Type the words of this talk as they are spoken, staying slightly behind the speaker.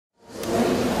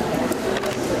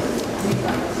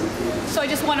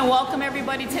just want to welcome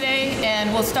everybody today,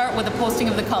 and we'll start with the posting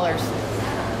of the colors.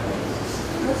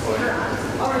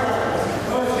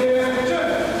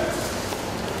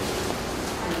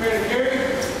 Prepare to carry.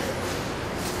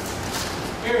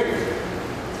 Carry.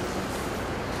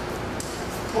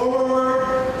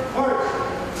 Forward, march.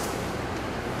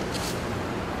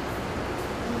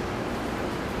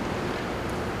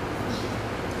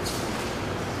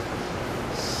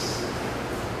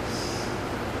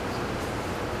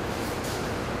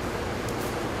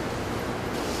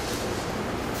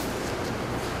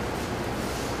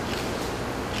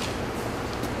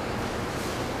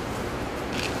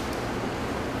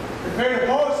 Prepare to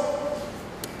post.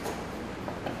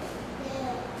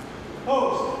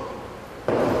 Post.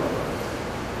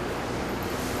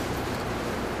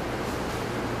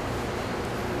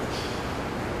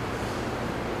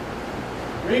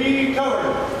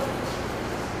 Recover.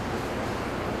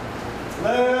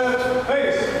 Left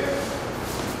face.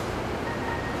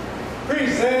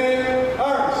 Present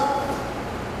arms.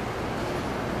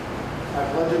 I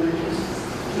pledge allegiance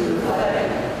to the flag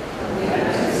of the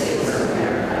United States of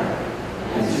America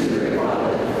and to the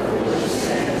republic for which it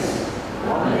stands,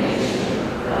 one nation,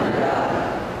 under God,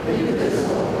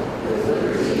 indivisible, with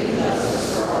liberty and justice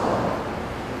for all.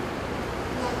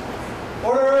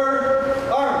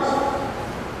 Order, arms.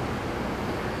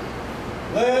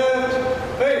 Left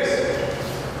face.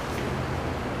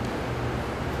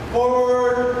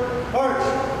 Forward, march.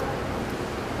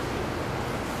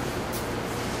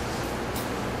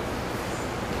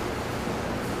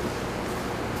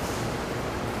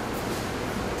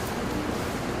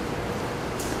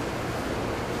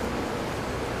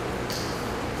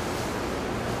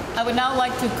 I would now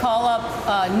like to call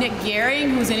up Nick Gehring,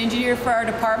 who's an engineer for our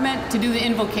department, to do the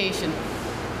invocation.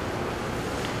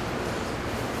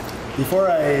 Before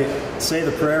I say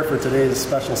the prayer for today's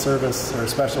special service or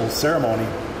special ceremony,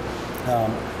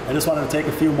 I just wanted to take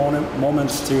a few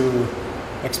moments to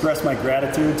express my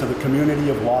gratitude to the community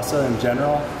of Wausau in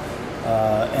general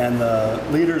and the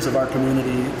leaders of our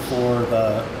community for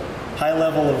the high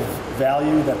level of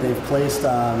value that they've placed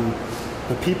on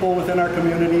the people within our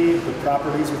community, the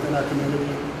properties within our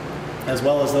community, as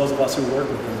well as those of us who work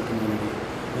within the community.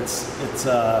 It's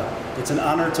an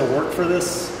honor to work for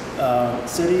this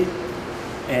city,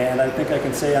 and I think I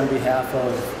can say on behalf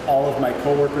of all of my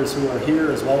coworkers who are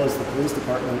here, as well as the police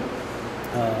department,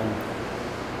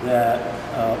 that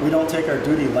we don't take our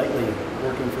duty lightly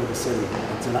working for the city.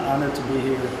 It's an honor to be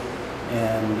here,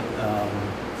 and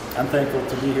I'm thankful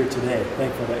to be here today,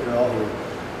 thankful that you're all here.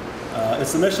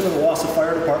 It's the mission of the Wausau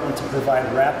Fire Department to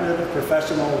provide rapid,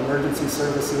 professional emergency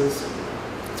services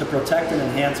to protect and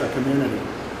enhance our community.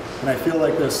 And I feel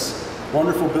like this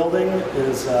wonderful building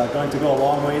is going to go a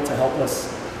long way to help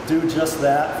us do just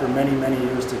that for many, many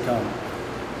years to come.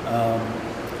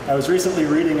 I was recently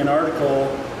reading an article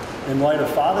in light of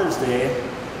Father's Day,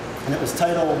 and it was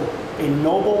titled, "A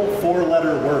Noble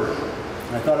Four-Letter Word."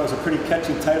 And I thought it was a pretty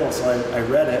catchy title, so I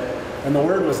read it. And the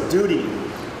word was duty.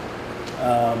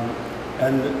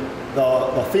 And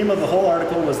the theme of the whole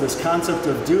article was this concept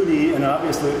of duty, and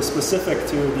obviously it was specific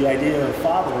to the idea of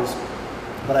fathers,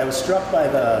 but I was struck by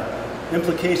the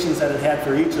implications that it had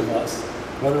for each of us.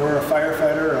 Whether we're a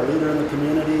firefighter, or a leader in the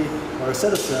community, or a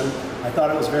citizen, I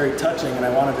thought it was very touching, and I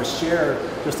wanted to share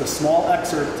just a small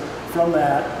excerpt from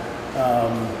that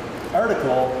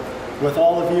article with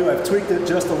all of you. I've tweaked it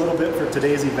just a little bit for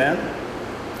today's event,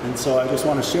 and so I just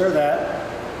want to share that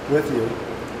with you.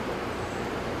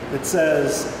 It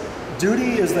says,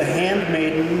 "Duty is the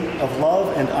handmaiden of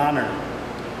love and honor.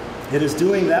 It is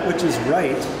doing that which is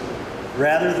right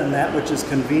rather than that which is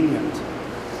convenient.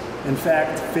 In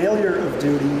fact, failure of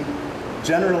duty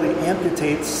generally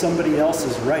amputates somebody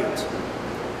else's right.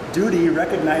 Duty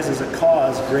recognizes a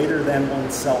cause greater than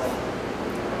oneself.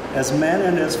 As men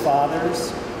and as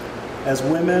fathers, as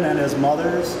women and as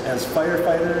mothers, as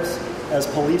firefighters, as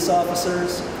police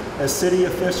officers, as city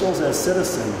officials, as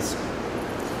citizens,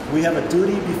 we have a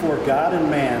duty before God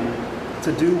and man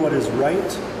to do what is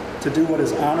right, to do what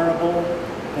is honorable,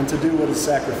 and to do what is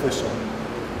sacrificial."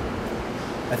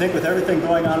 I think with everything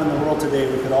going on in the world today,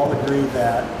 we could all agree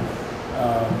that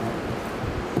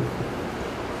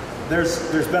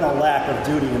there's been a lack of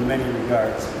duty in many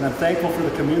regards. And I'm thankful for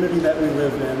the community that we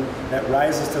live in that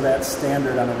rises to that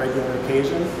standard on a regular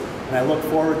occasion. And I look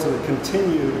forward to the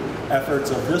continued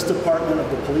efforts of this department, of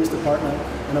the police department,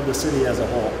 and of the city as a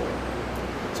whole.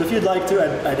 So if you'd like to,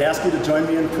 I'd ask you to join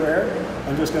me in prayer.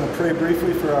 I'm just going to pray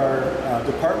briefly for our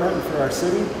department and for our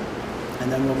city,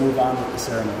 and then we'll move on with the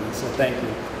ceremony. So thank you.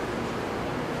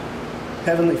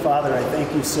 Heavenly Father, I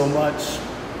thank you so much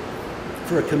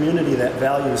for a community that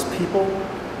values people,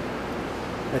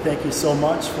 I thank you so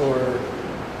much for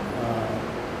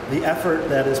the effort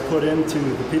that is put into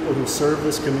the people who serve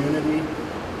this community,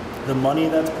 the money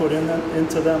that's put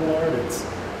into them, Lord.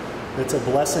 It's a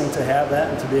blessing to have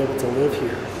that and to be able to live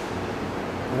here.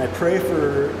 And I pray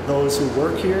for those who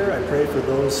work here. I pray for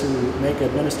those who make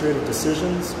administrative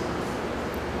decisions.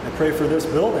 I pray for this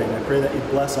building. I pray that you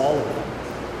bless all of them.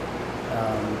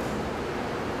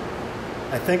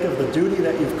 I think of the duty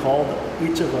that you've called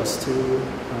each of us to,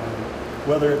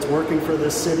 whether it's working for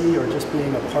this city or just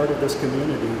being a part of this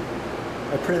community.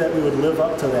 I pray that we would live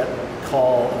up to that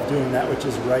call of doing that which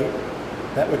is right,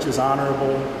 that which is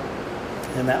honorable,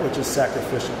 and that which is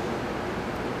sacrificial.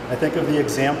 I think of the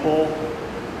example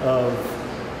of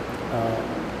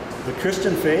the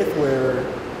Christian faith where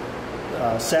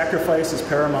sacrifice is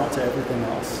paramount to everything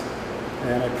else.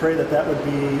 And I pray that that would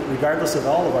be, regardless of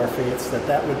all of our faiths,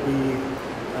 that would be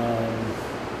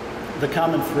the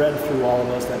common thread through all of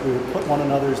us, that we would put one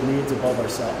another's needs above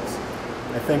ourselves.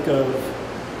 I think of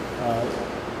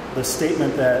the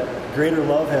statement that greater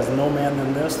love has no man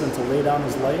than this, than to lay down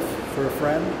his life for a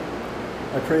friend.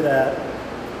 I pray that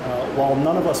while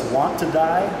none of us want to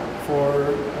die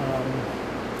for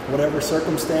whatever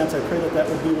circumstance, I pray that that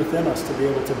would be within us to be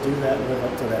able to do that and live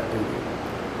up to that duty.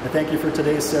 I thank you for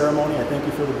today's ceremony. I thank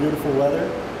you for the beautiful weather.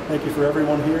 Thank you for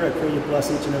everyone here. I pray you bless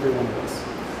each and every one of us.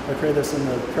 I pray this in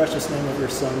the precious name of your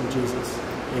Son, Jesus.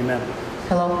 Amen.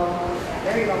 Hello.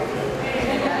 There you go.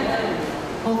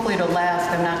 Hopefully it'll last.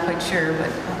 I'm not quite sure,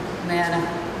 but man,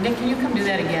 Nick, can you come do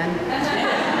that again?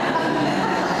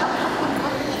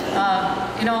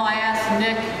 I asked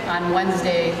Nick on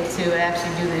Wednesday to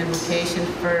actually do the invocation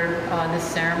for this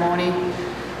ceremony,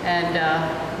 and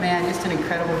man, just an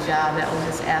incredible job. That was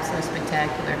just absolutely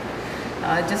spectacular.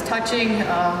 Just touching,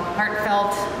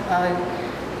 heartfelt,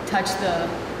 touched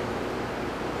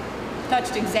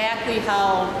exactly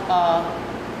how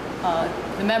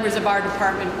the members of our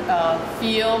department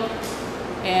feel,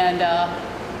 and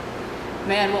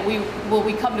man, what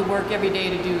we come to work every day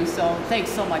to do. So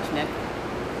thanks so much, Nick.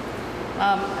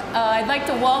 I'd like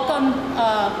to welcome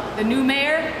the new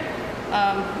mayor,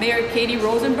 Mayor Katie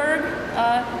Rosenberg,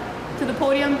 to the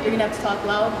podium. You're gonna have to talk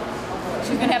loud.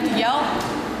 She's gonna have to yell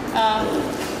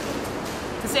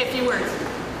to say a few words.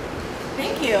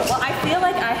 Thank you. Well, I feel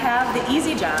like I have the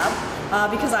easy job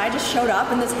because I just showed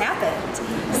up and this happened.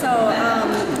 So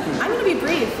I'm going to be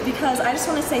brief because I just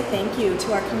want to say thank you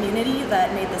to our community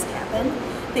that made this happen.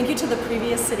 Thank you to the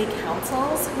previous city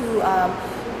councils who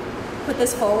put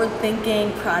this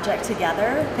forward-thinking project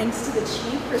together. Thanks to the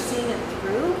chief for seeing it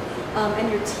through, and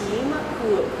your team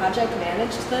who project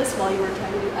managed this while you were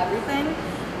trying to do everything.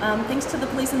 Thanks to the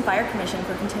Police and Fire Commission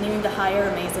for continuing to hire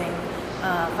amazing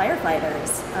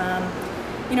firefighters.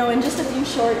 In just a few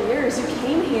short years, you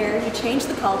came here, you changed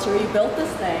the culture, you built this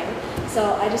thing.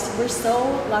 So we're so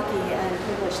lucky and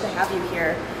privileged to have you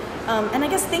here. And I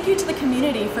guess thank you to the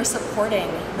community for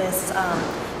supporting this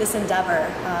endeavor.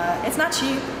 It's not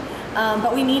cheap,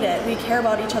 but we need it. We care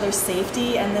about each other's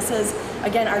safety, and this is,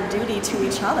 again, our duty to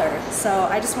each other. So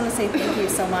I just want to say thank you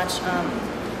so much.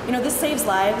 This saves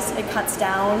lives. It cuts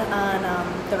down on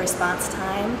the response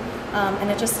time, and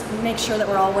it just makes sure that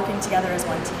we're all working together as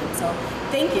one team. So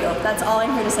thank you. That's all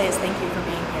I'm here to say is thank you for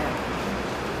being here.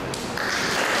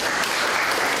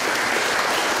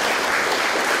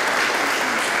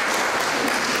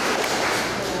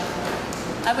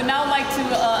 I would now like to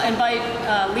invite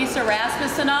Lisa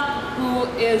Rasmussen up, who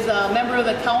is a member of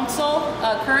the council,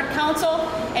 current council,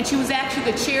 and she was actually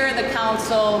the chair of the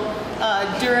council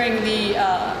during the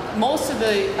most of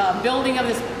the building of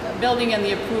this building and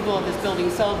the approval of this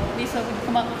building. So Lisa, would you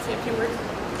come up and say a few words?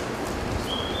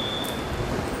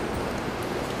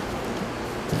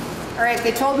 All right,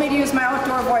 they told me to use my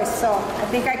outdoor voice, so I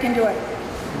think I can do it.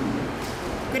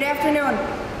 Good afternoon.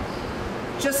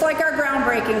 Just like our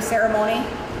groundbreaking ceremony,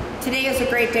 today is a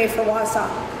great day for Wausau.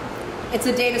 It's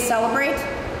a day to celebrate.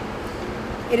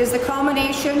 It is the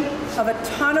culmination of a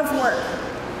ton of work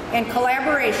and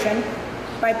collaboration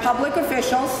by public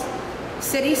officials,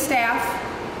 city staff,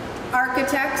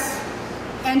 architects,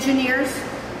 engineers,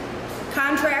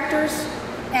 contractors,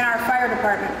 and our fire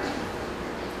department.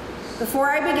 Before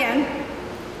I begin,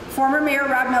 former Mayor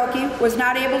Rob Mielke was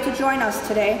not able to join us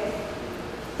today,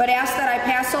 but asked that I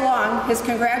pass along his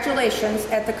congratulations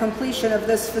at the completion of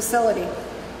this facility.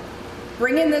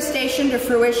 Bringing this station to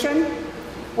fruition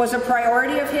was a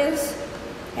priority of his,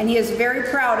 and he is very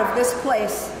proud of this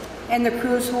place and the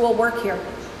crews who will work here.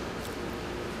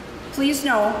 Please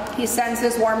know he sends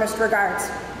his warmest regards.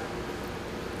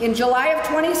 In July of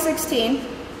 2016,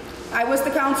 I was the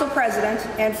council president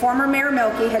and former Mayor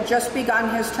Mielke had just begun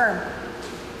his term.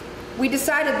 We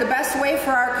decided the best way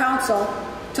for our council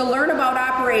to learn about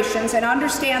operations and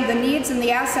understand the needs and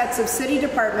the assets of city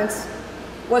departments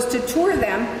was to tour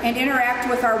them and interact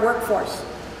with our workforce.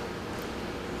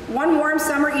 One warm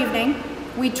summer evening,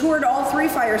 we toured all 3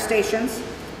 fire stations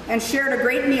and shared a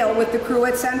great meal with the crew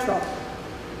at Central.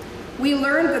 We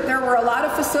learned that there were a lot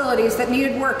of facilities that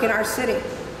needed work in our city.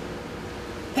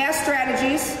 Past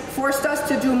strategies forced us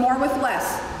to do more with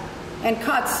less, and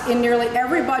cuts in nearly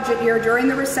every budget year during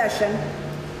the recession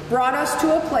brought us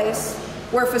to a place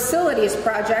where facilities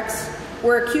projects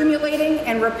were accumulating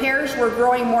and repairs were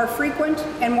growing more frequent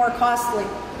and more costly.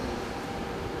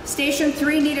 Station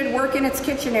 3 needed work in its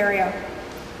kitchen area.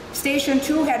 Station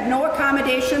 2 had no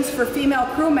accommodations for female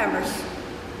crew members.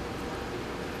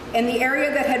 And the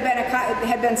area that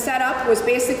had been set up was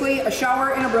basically a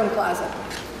shower and a broom closet.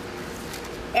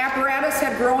 Apparatus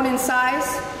had grown in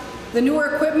size. The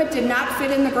newer equipment did not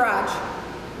fit in the garage.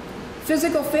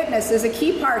 Physical fitness is a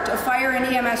key part of fire and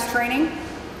EMS training.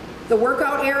 The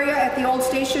workout area at the old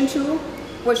Station 2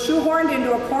 was shoehorned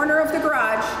into a corner of the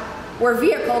garage where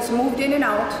vehicles moved in and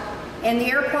out, and the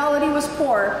air quality was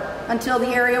poor until the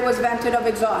area was vented of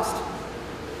exhaust.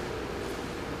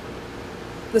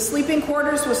 The sleeping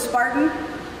quarters was Spartan,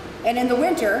 and in the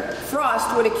winter,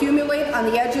 frost would accumulate on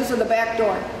the edges of the back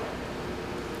door.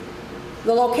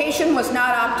 The location was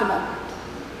not optimal.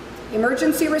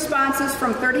 Emergency responses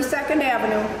from 32nd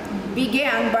Avenue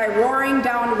began by roaring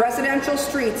down residential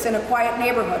streets in a quiet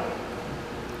neighborhood.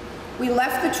 We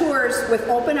left the tours with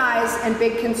open eyes and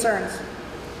big concerns.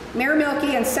 Mayor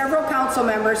Milkey and several council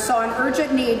members saw an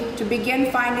urgent need to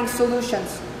begin finding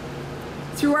solutions.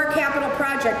 Through our capital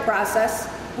project process,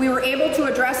 we were able to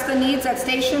address the needs at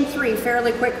Station 3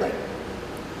 fairly quickly.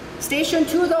 Station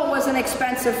 2, though, was an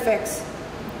expensive fix,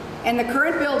 and the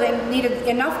current building needed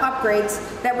enough upgrades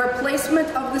that replacement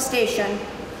of the station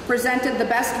presented the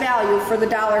best value for the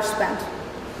dollars spent.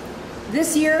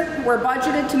 This year, we're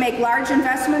budgeted to make large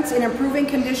investments in improving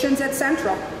conditions at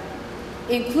Central,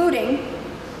 including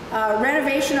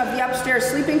renovation of the upstairs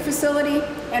sleeping facility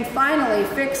and finally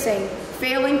fixing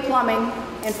failing plumbing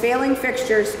and failing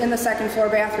fixtures in the second floor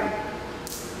bathroom.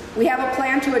 We have a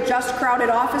plan to adjust crowded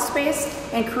office space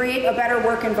and create a better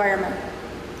work environment.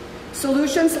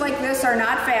 Solutions like this are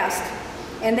not fast,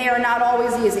 and they are not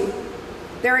always easy.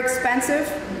 They're expensive,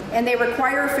 and they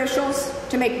require officials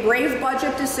to make brave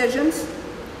budget decisions,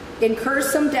 incur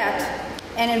some debt,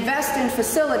 and invest in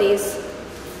facilities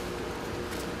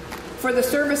for the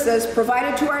services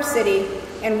provided to our city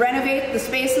and renovate the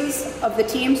spaces of the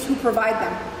teams who provide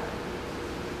them.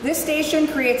 This station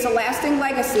creates a lasting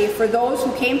legacy for those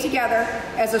who came together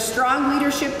as a strong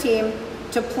leadership team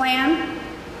to plan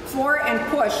for and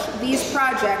push these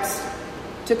projects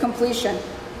to completion.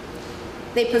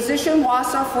 They position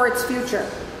Wausau for its future.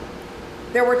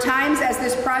 There were times as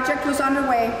this project was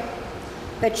underway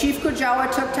that Chief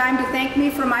Kujawa took time to thank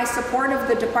me for my support of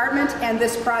the department and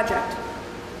this project.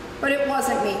 But it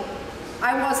wasn't me.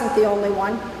 I wasn't the only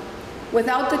one.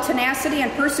 Without the tenacity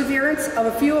and perseverance of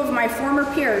a few of my former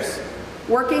peers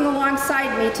working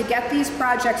alongside me to get these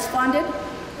projects funded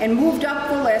and moved up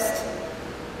the list,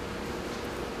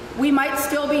 we might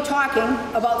still be talking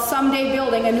about someday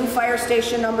building a new fire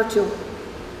station number 2.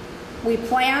 We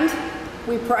planned,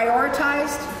 we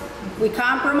prioritized, we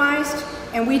compromised,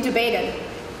 and we debated.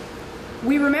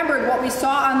 We remembered what we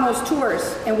saw on those tours,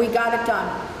 and we got it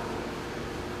done.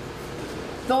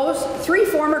 Those 3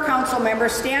 former council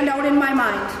members stand out in my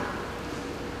mind,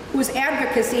 whose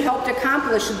advocacy helped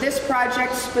accomplish this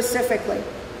project specifically.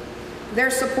 Their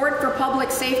support for public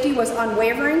safety was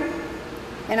unwavering,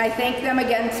 and I thank them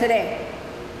again today.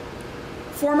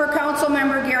 Former council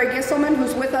member Gary Gisselman,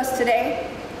 who's with us today,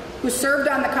 who served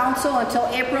on the council until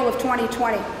April of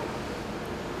 2020,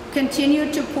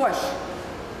 continued to push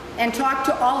and talk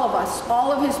to all of us,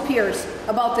 all of his peers,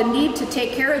 about the need to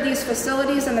take care of these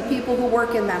facilities and the people who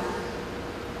work in them.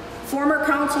 Former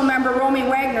council member Romy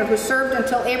Wagner, who served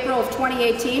until April of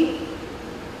 2018,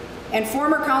 and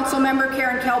former council member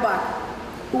Karen Kelbach,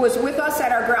 who was with us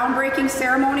at our groundbreaking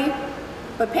ceremony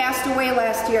but passed away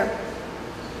last year.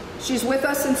 She's with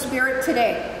us in spirit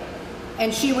today,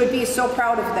 and she would be so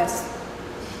proud of this.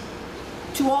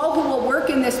 To all who will work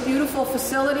in this beautiful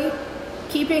facility,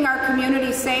 keeping our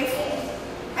community safe,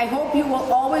 I hope you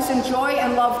will always enjoy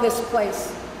and love this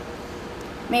place.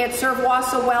 May it serve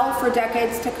Wausau well for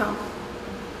decades to come.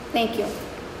 Thank you.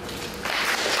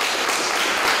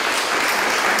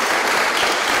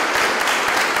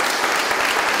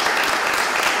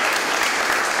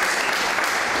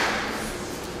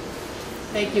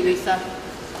 Thank you, Lisa.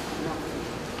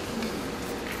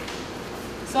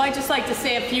 So I'd just like to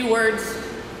say a few words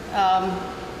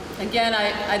Again,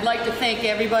 I'd like to thank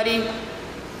everybody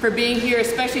for being here,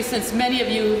 especially since many of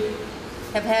you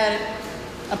have had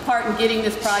a part in getting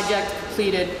this project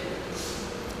completed.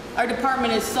 Our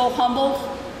department is so humbled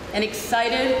and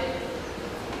excited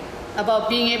about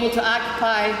being able to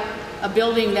occupy a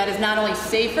building that is not only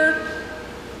safer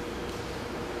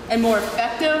and more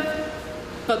effective,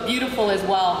 but beautiful as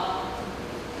well.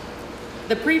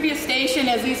 The previous station,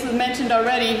 as Lisa mentioned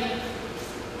already,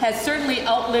 has certainly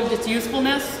outlived its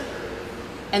usefulness,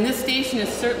 and this station is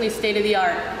certainly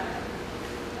state-of-the-art.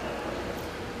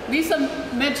 Lisa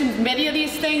mentioned many of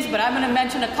these things, but I'm going to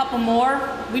mention a couple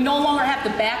more. We no longer have to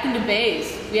back into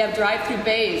bays. We have drive-through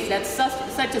bays. That's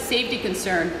such a safety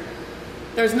concern.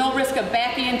 There's no risk of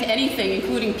backing into anything,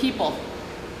 including people.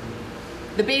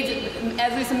 The bays,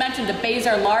 as Lisa mentioned, the bays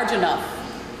are large enough.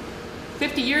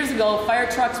 50 years ago, fire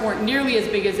trucks weren't nearly as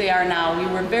big as they are now. We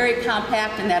were very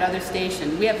compact in that other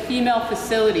station. We have female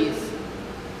facilities.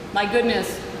 My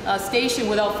goodness, a station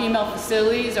without female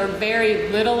facilities, or very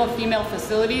little of female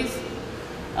facilities,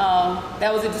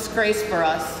 that was a disgrace for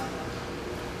us.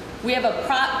 We have a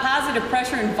positive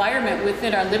pressure environment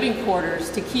within our living quarters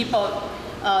to keep out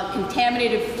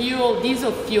contaminated fuel,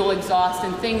 diesel fuel exhaust,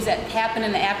 and things that happen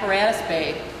in the apparatus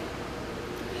bay.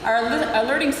 Our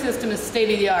alerting system is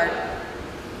state-of-the-art.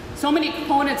 So many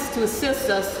components to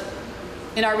assist us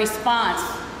in our response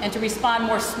and to respond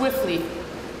more swiftly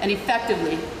and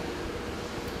effectively.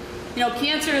 You know,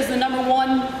 cancer is the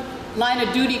 #1 line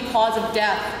of duty cause of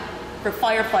death for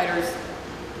firefighters.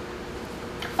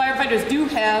 Firefighters do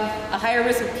have a higher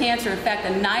risk of cancer, in fact,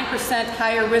 a 9%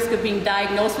 higher risk of being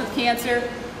diagnosed with cancer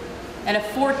and a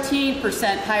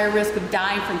 14% higher risk of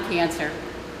dying from cancer.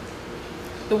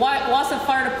 The Wausau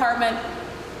Fire Department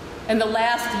in the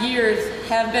last years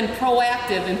have been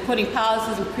proactive in putting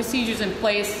policies and procedures in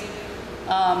place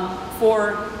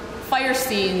for fire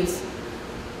scenes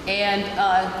and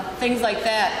things like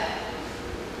that.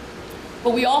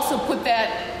 But we also put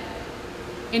that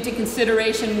into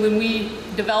consideration when we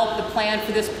developed the plan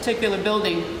for this particular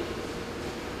building.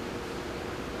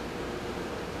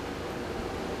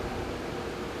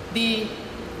 The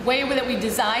way that we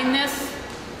designed this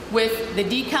with the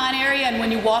decon area, and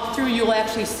when you walk through you'll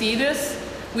actually see this,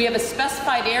 we have a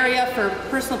specified area for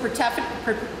personal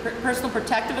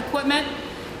protective equipment,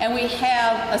 and we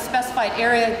have a specified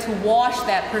area to wash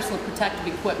that personal protective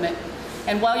equipment.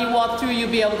 And while you walk through,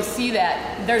 you'll be able to see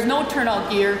that. There's no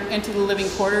turnout gear into the living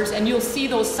quarters, and you'll see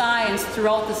those signs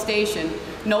throughout the station,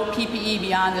 no PPE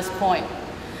beyond this point.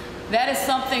 That is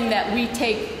something that we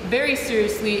take very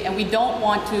seriously, and we don't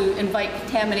want to invite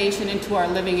contamination into our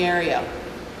living area.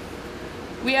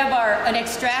 We have an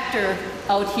extractor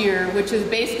out here, which is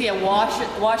basically a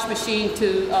wash machine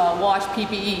to wash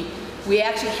PPE. We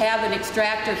actually have an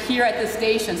extractor here at the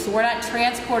station, so we're not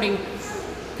transporting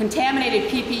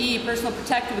contaminated PPE, personal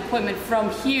protective equipment,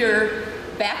 from here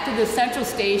back to the central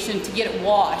station to get it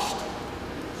washed.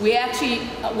 We actually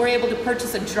were able to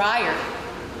purchase a dryer.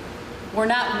 We're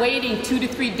not waiting 2 to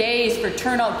 3 days for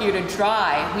turnout gear to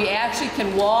dry. We actually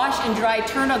can wash and dry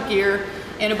turnout gear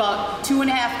in about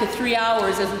 2.5 to 3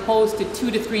 hours as opposed to 2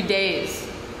 to 3 days.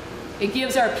 It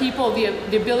gives our people the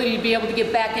ability to be able to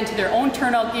get back into their own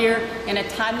turnout gear in a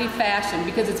timely fashion,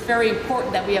 because it's very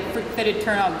important that we have fitted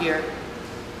turnout gear.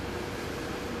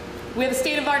 We have a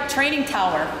state-of-the-art training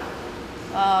tower.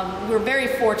 We're very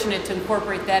fortunate to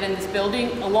incorporate that in this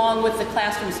building, along with the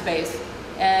classroom space.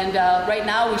 And right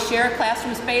now we share a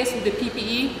classroom space with the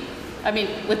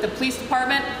with the police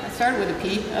department. I started with a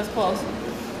P, that was close.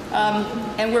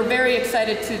 And we're very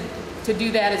excited to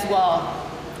do that as well.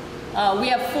 We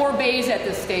have 4 bays at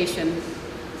this station.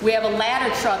 We have a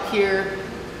ladder truck here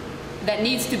that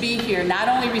needs to be here, not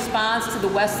only responds to the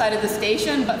west side of the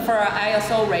station, but for our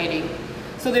ISO rating.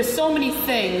 So there's so many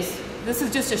things. This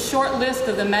is just a short list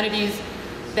of the amenities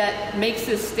that makes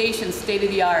this station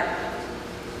state-of-the-art.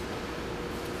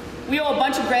 We owe a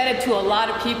bunch of gratitude to a lot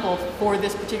of people for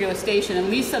this particular station,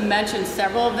 and Lisa mentioned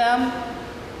several of them.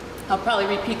 I'll probably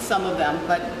repeat some of them,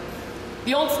 but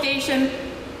the old station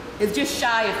is just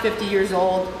shy of 50 years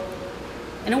old,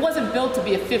 and it wasn't built to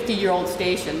be a 50-year-old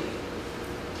station.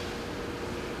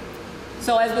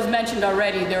 So as was mentioned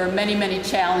already, there are many, many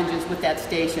challenges with that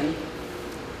station.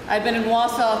 I've been in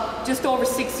Wausau just over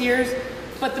 6 years,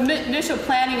 but the initial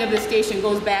planning of the station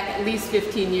goes back at least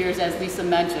 15 years, as Lisa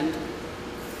mentioned.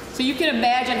 So you can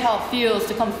imagine how it feels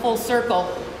to come full circle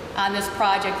on this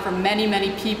project for many,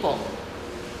 many people.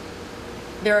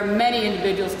 There are many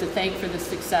individuals to thank for this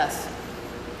success.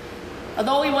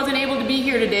 Although he wasn't able to be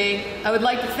here today, I would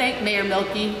like to thank Mayor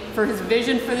Milkey for his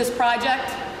vision for this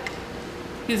project.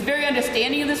 He was very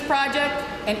understanding of this project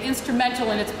and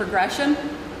instrumental in its progression.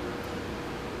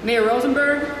 Mayor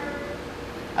Rosenberg,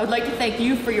 I would like to thank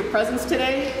you for your presence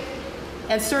today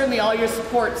and certainly all your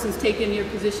support since taking your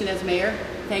position as mayor.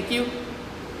 Thank you.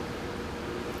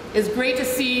 It's great to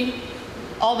see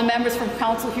all the members from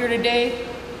council here today,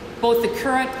 both the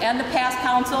current and the past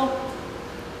council.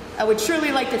 I would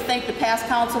surely like to thank the past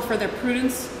council for their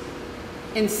prudence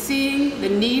in seeing the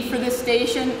need for this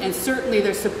station and certainly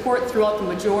their support throughout the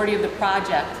majority of the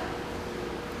project.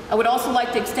 I would also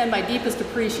like to extend my deepest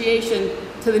appreciation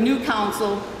to the new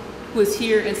council who is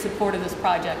here in support of this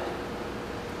project.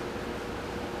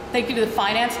 Thank you to the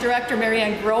Finance Director, Mary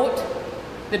Ann Grote,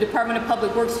 the Department of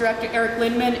Public Works Director, Eric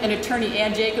Lindman, and Attorney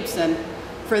Ann Jacobson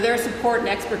for their support and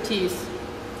expertise.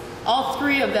 All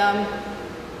three of them,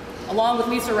 along with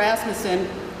Lisa Rasmussen,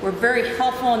 were very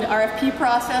helpful in the RFP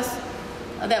process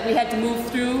that we had to move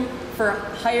through for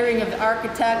hiring of the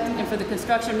architect and for the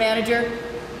construction manager,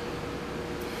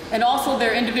 and also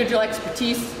their individual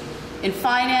expertise in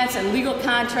finance and legal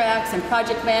contracts and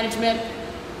project management.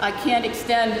 I can't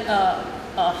extend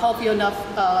a healthy enough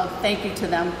thank you to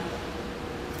them.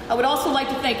 I would also like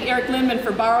to thank Eric Lindman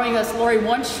for borrowing us Lori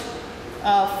Wunsch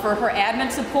for her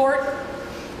admin support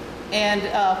and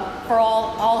for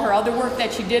all her other work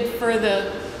that she did for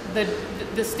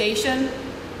the station,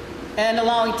 and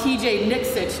allowing TJ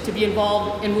Nixich to be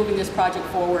involved in moving this project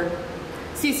forward.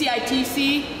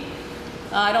 CCITC,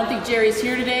 I don't think Jerry's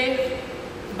here today,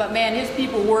 but man, his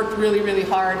people worked really, really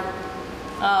hard.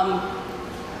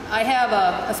 I have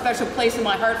a special place in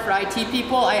my heart for IT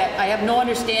people. I have no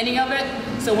understanding of it,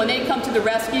 so when they come to the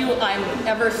rescue, I'm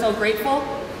ever so grateful.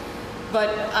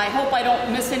 But I hope I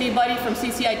don't miss anybody from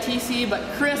CCITC, but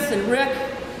Chris and Rick,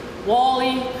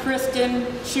 Wally, Kristen,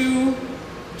 Chu,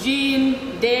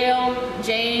 Jean, Dale,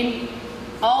 Jane,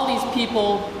 all these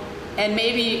people, and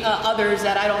maybe others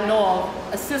that I don't know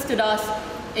of, assisted us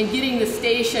in getting the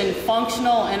station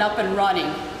functional and up and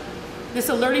running. This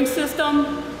alerting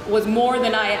system was more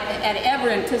than I had ever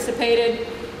anticipated,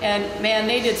 and man,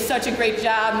 they did such a great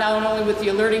job, not only with the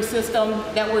alerting system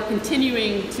that we're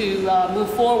continuing to move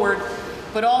forward,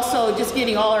 but also just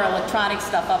getting all our electronic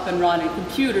stuff up and running,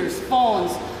 computers,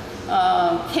 phones,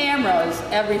 cameras,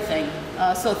 everything.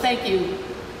 So thank you,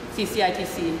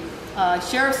 CCITC.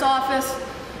 Sheriff's Office,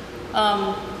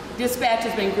 dispatch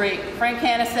has been great. Frank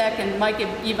Hanasek and Mike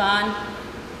Yvonne.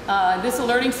 This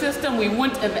alerting system, we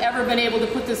wouldn't have ever been able to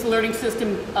put this alerting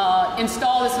system,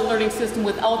 install this alerting system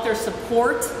without their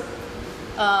support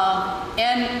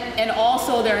and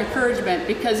also their encouragement,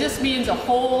 because this means a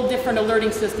whole different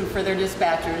alerting system for their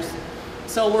dispatchers.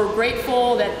 So we're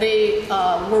grateful that they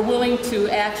were willing to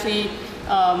actually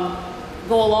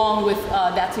go along with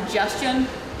that suggestion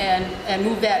and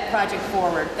move that project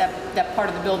forward, that part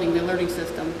of the building, the alerting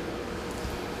system.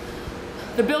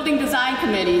 The Building Design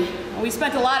Committee, we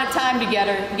spent a lot of time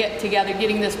together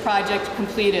getting this project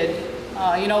completed.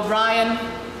 You know, Brian,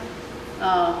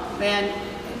 man,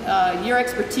 your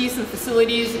expertise in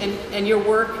facilities and your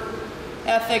work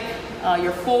ethic,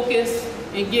 your focus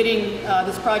in getting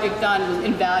this project done was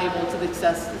invaluable to the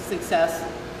success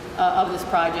of this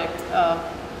project.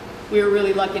 We were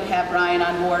really lucky to have Brian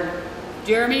on board.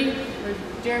 Jeremy,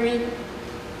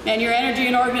 man, your energy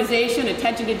and organization,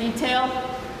 attention to detail,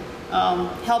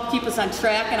 helped keep us on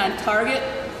track and on target.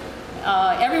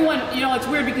 Everyone, you know, it's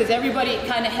weird because everybody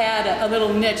kind of had a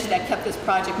little niche that kept this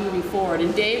project moving forward.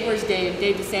 And Dave, where's Dave?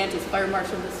 Dave DeSantis, Fire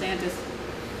Marshal DeSantis.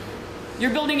 Your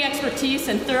building expertise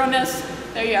and thoroughness,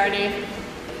 there you are, Dave.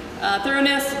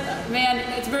 Thoroughness, man,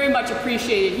 it's very much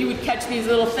appreciated. You would catch these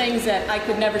little things that I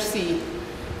could never see.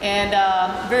 And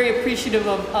very appreciative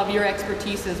of your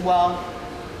expertise as well.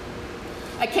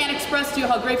 I can't express to you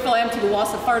how grateful I am to the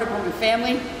Wausau Fire Department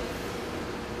family.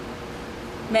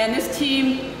 Man, this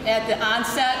team at the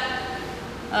onset,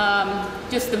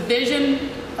 just the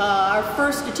vision. Our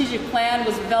first strategic plan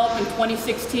was developed in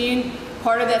 2016.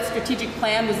 Part of that strategic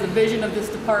plan was the vision of this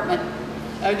department,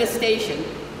 or this station.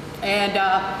 And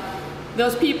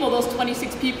those people, those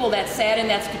 26 people that sat in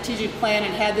that strategic plan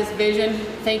and had this vision,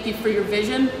 thank you for your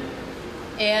vision.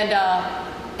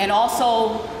 And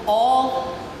also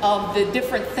all of the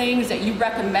different things that you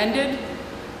recommended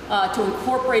to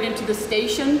incorporate into the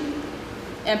station.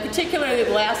 And particularly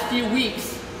the last few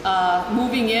weeks,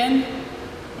 moving in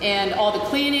and all the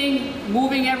cleaning,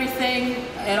 moving everything,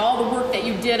 and all the work that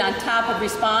you did on top of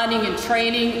responding and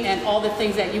training and all the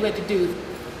things that you had to do.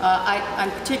 I'm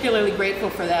particularly grateful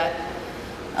for that.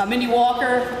 Mindy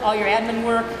Walker, all your admin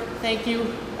work, thank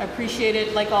you. I appreciate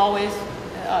it, like always.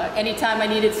 Anytime I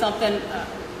needed something,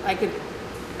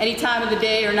 any time of the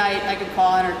day or night, I could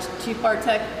call on our chief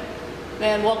architect.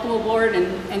 man, welcome aboard,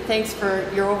 and thanks for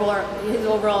his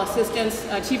overall assistance.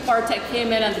 Chief Bartek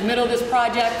came in the middle of this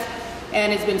project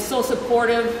and has been so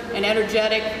supportive and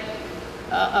energetic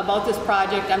about this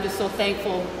project. I'm just so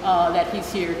thankful that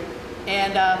he's here.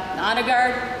 And Honor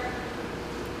Guard,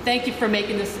 thank you for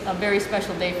making this a very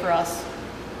special day for us.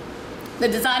 The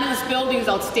design of this building is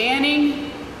outstanding.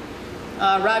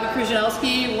 Robbie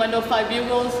Krzyzanowski, Wendell 5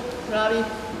 Bugles. Robbie,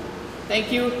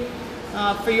 thank you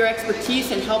for your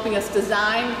expertise in helping us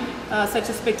design such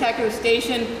a spectacular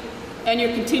station and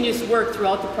your continuous work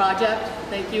throughout the project.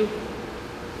 Thank you.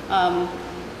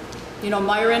 You know,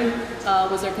 Myron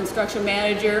was our construction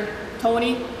manager.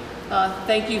 Tony,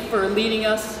 thank you for leading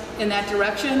us in that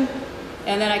direction.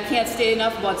 And then I can't say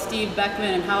enough about Steve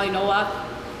Beckman and Holly Nowak.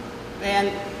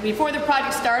 And before the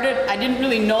project started, I didn't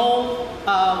really know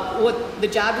what the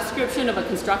job description of a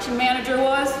construction manager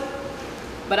was,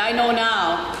 but I know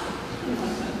now.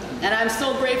 And I'm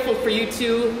so grateful for you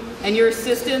two and your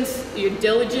assistance, your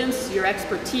diligence, your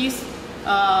expertise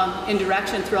and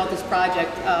direction throughout this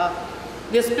project.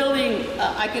 This building,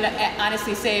 I can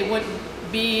honestly say, wouldn't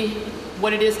be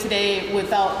what it is today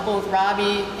without both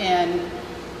Robbie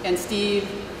and Steve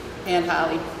and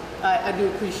Holly. I do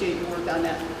appreciate your work on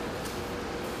that.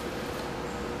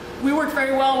 We worked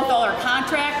very well with all our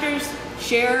contractors,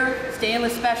 Share,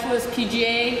 Stainless Specialist,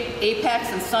 PGA, Apex,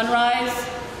 and Sunrise.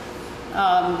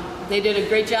 They did a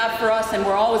great job for us and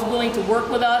were always willing to work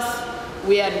with us.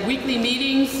 We had weekly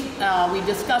meetings, we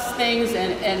discussed things,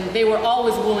 and they were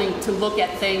always willing to look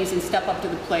at things and step up to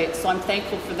the plate, so I'm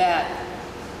thankful for that.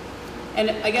 And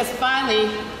I guess finally,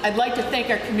 I'd like to thank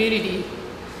our community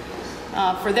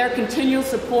for their continual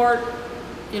support,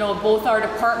 you know, of both our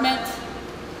department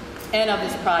and of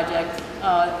this project.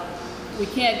 We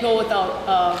can't go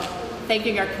without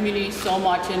thanking our community so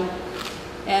much,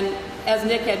 and as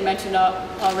Nick had mentioned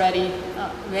already,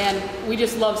 man, we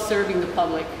just love serving the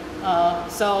public.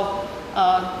 So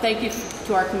thank you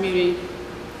to our community.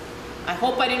 I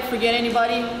hope I didn't forget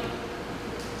anybody.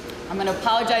 I'm going to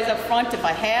apologize up front if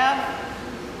I have.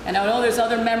 And I know there's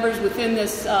other members within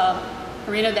this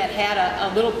arena that had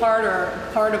a little part or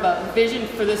part of a vision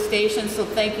for this station, so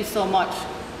thank you so much.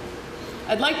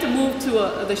 I'd like to move to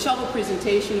the shovel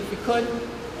presentation if we could.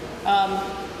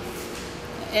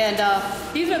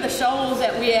 These are the shovels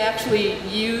that we actually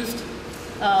used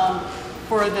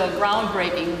for the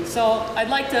groundbreaking. So I'd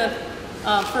like to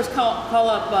first call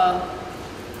up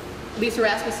Lisa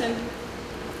Rasmussen,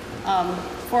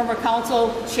 former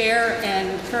council chair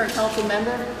and current council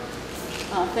member.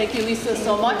 Thank you, Lisa,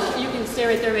 so much. You can stay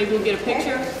right there, maybe we'll get a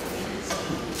picture.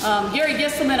 Gary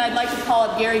Gisselman, I'd like to call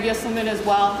up Gary Gisselman as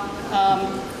well.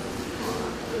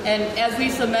 And as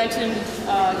Lisa mentioned,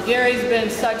 Gary's been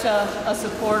such a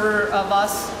supporter of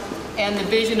us and the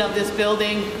vision of this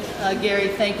building. Gary,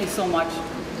 thank you so much.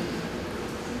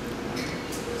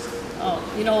 Oh,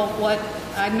 you know what?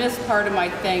 I missed part of my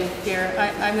thing, Gary.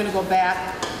 I'm going to go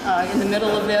back in the middle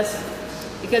of this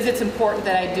because it's important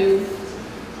that I do.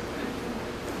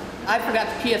 I forgot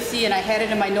the PFC and I had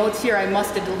it in my notes here. I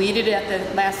must have deleted it at the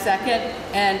last second.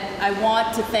 And I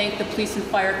want to thank the Police and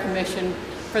Fire Commission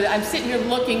for that. I'm sitting here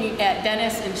looking at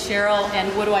Dennis and Cheryl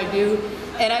and what do I do?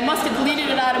 And I must have deleted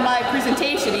it out of my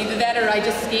presentation. Either that or I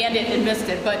just scanned it and missed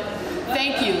it. But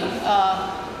thank you,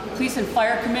 Police and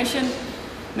Fire Commission.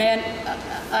 Man,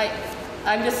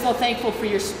 I'm just so thankful for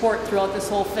your support throughout this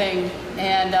whole thing.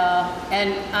 And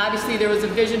obviously there was a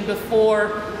vision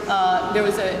before. There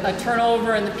was a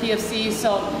turnover in the PFC.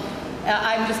 So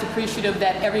I'm just appreciative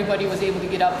that everybody was able to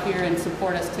get up here and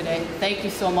support us today. Thank you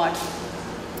so much.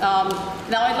 Now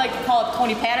I'd like to call up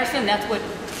Tony Patterson. That's what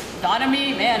dawned on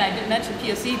me. Man, I didn't mention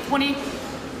PFC. Tony,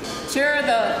 chair of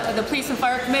the Police and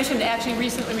Fire Commission, actually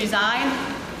recently resigned.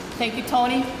 Thank you,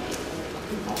 Tony.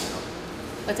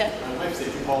 What's that? My wife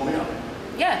said you called me up.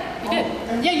 Yeah, you did.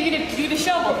 Yeah, you did a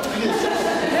shovel.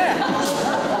 Yeah. I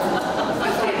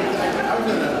was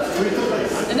gonna wait till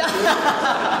later.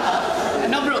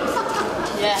 No rules.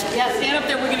 Yeah, stand up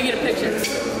there. We're gonna get a picture.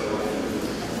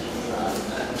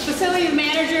 Facility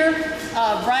manager,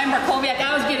 Brian Markowiak. I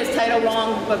always get his title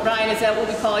wrong, but Brian, is that what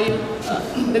we call you?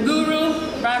 The guru,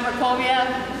 Brian Markowiak.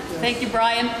 Thank you,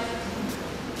 Brian.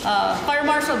 Fire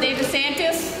Marshal Dave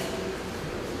DeSantis.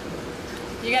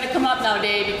 You got to come up now,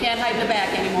 Dave. You can't hide in the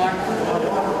back anymore.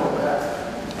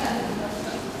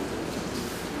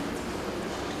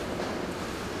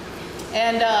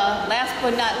 And last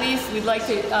but not least, we'd like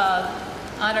to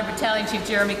honor Battalion Chief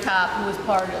Jeremy Kopp, who was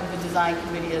part of the design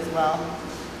committee as well.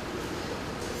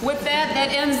 With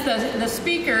that ends the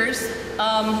speakers.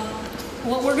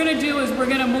 What we're going to do is we're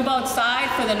going to move outside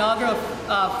for the inaugural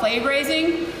flag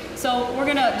raising. So we're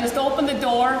gonna just open the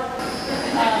door.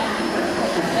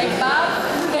 Thanks, Bob.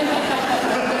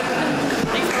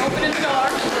 Thanks for opening the door.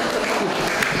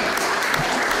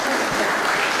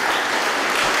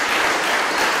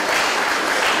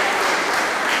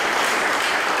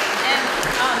 And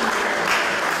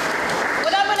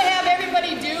what I'm gonna have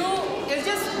everybody do is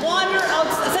just wander out.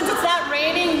 Since it's not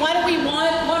raining, why don't we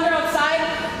wander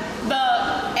outside?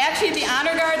 Actually, the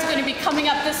honor guard is going to be coming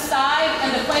up this side,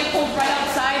 and the flagpole's right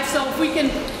outside. So if we can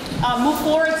move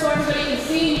forward so everybody can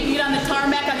see, you can get on the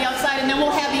tarmac on the outside, and then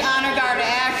we'll have the honor guard to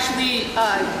actually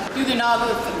do the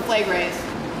inaugural flag raise.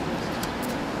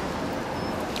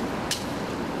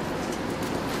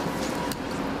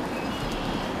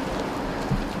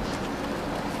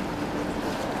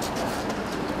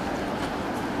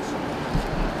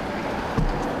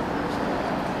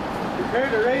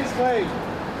 Prepare to raise flag.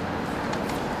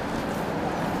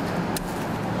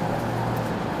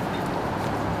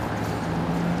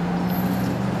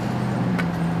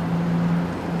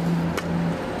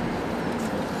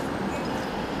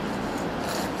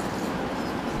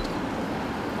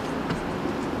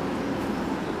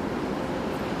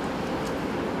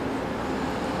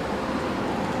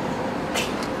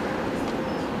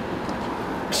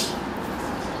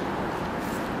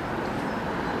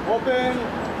 Open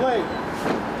flag.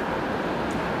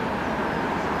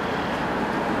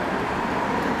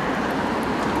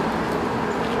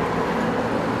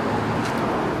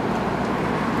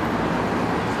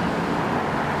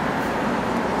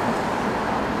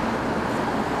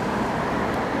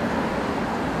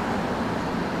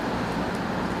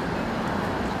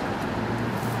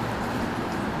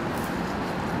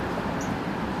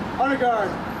 Honor guard,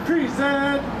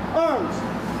 present arms.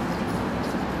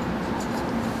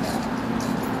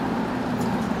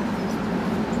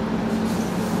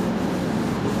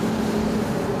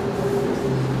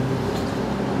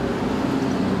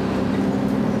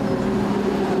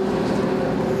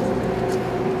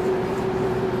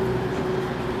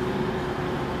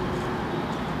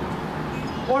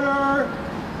 Order,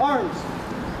 arms.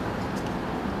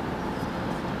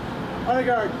 Honor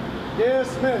guard,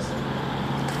 dismissed.